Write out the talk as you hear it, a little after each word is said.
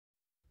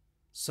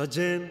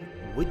Sojourn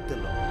with the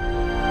Lord.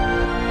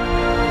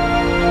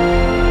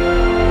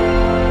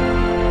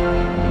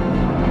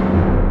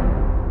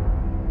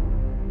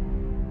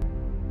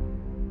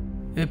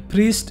 A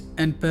priest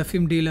and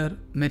perfume dealer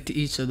met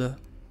each other.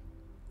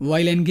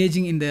 While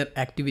engaging in their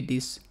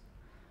activities,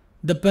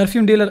 the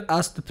perfume dealer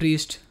asked the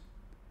priest,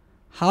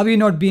 "Have you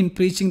not been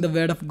preaching the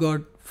word of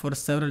God for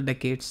several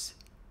decades?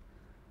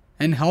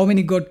 And how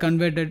many got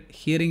converted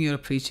hearing your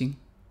preaching?"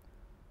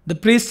 The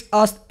priest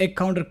asked a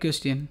counter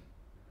question,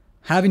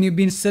 "Haven't you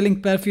been selling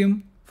perfume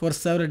for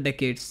several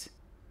decades?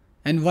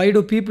 And why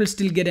do people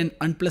still get an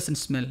unpleasant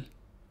smell?"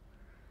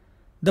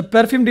 The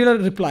perfume dealer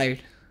replied,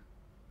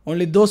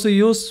 "Only those who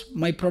use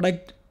my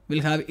product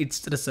will have its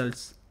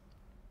results."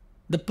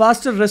 The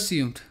pastor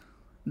resumed,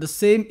 "The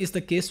same is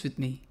the case with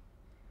me.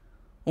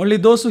 Only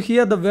those who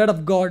hear the word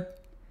of God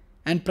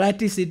and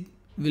practice it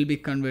will be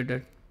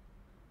converted."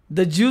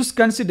 The Jews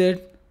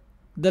considered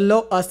the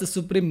law as the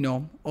supreme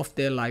norm of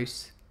their lives.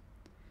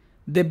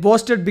 They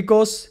boasted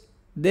because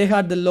they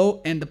had the law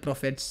and the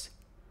prophets.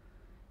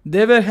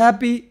 They were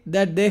happy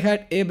that they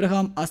had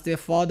Abraham as their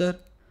father,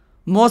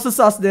 Moses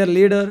as their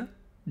leader,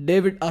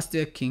 David as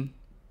their king.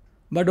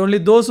 But only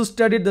those who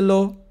studied the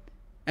law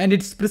and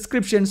its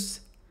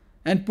prescriptions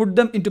and put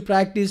them into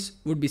practice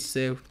would be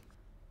saved.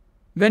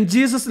 When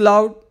Jesus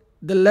loved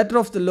the letter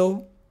of the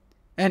law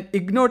and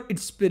ignored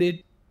its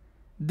spirit,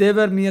 they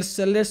were mere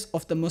sellers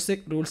of the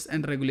Mosaic rules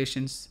and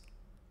regulations.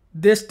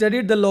 They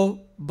studied the law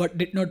but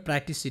did not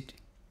practice it.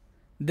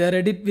 They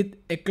read it with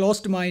a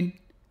closed mind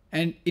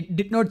and it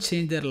did not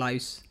change their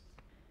lives.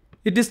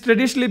 It is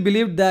traditionally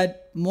believed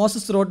that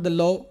Moses wrote the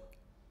law.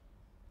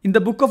 In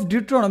the book of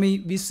Deuteronomy,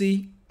 we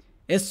see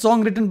a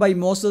song written by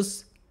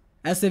Moses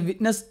as a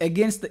witness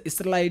against the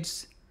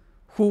Israelites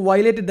who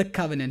violated the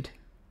covenant.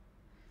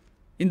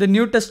 In the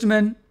New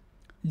Testament,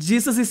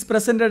 Jesus is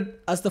presented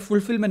as the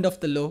fulfillment of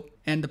the law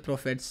and the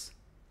prophets.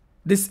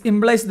 This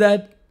implies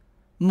that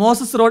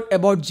Moses wrote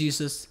about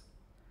Jesus.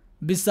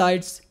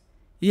 Besides,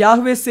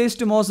 Yahweh says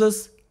to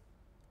Moses,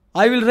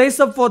 "I will raise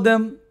up for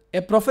them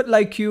a prophet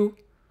like you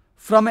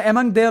from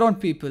among their own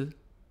people.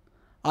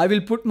 I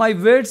will put my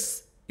words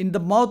in the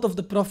mouth of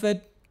the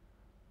prophet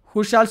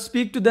who shall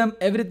speak to them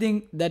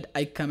everything that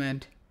I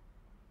command."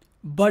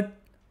 But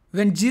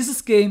when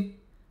Jesus came,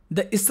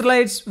 the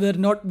Israelites were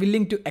not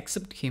willing to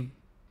accept him.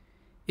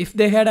 If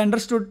they had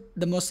understood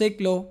the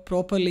Mosaic law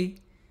properly,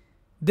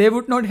 they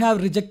would not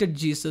have rejected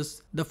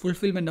Jesus, the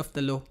fulfillment of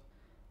the law.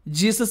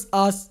 Jesus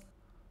asked,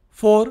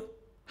 "For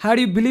had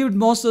you believed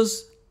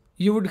Moses,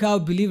 you would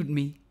have believed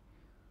me,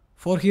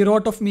 for he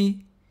wrote of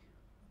me.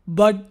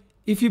 But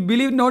if you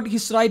believe not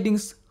his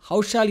writings,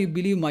 how shall you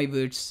believe my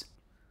words?"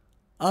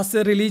 As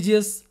a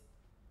religious,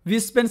 we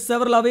spend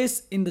several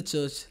hours in the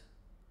church,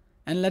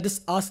 and let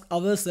us ask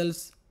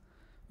ourselves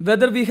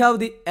whether we have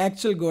the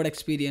actual God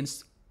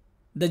experience.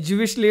 The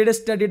Jewish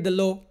leaders studied the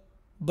law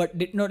but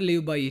did not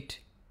live by it,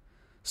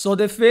 so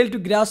they failed to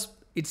grasp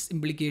its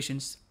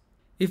implications.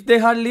 If they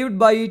had lived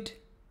by it,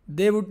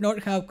 they would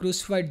not have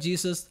crucified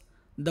Jesus,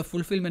 the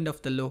fulfillment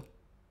of the law.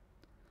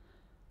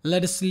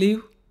 Let us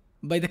live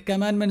by the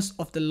commandments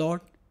of the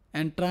Lord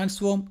and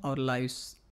transform our lives.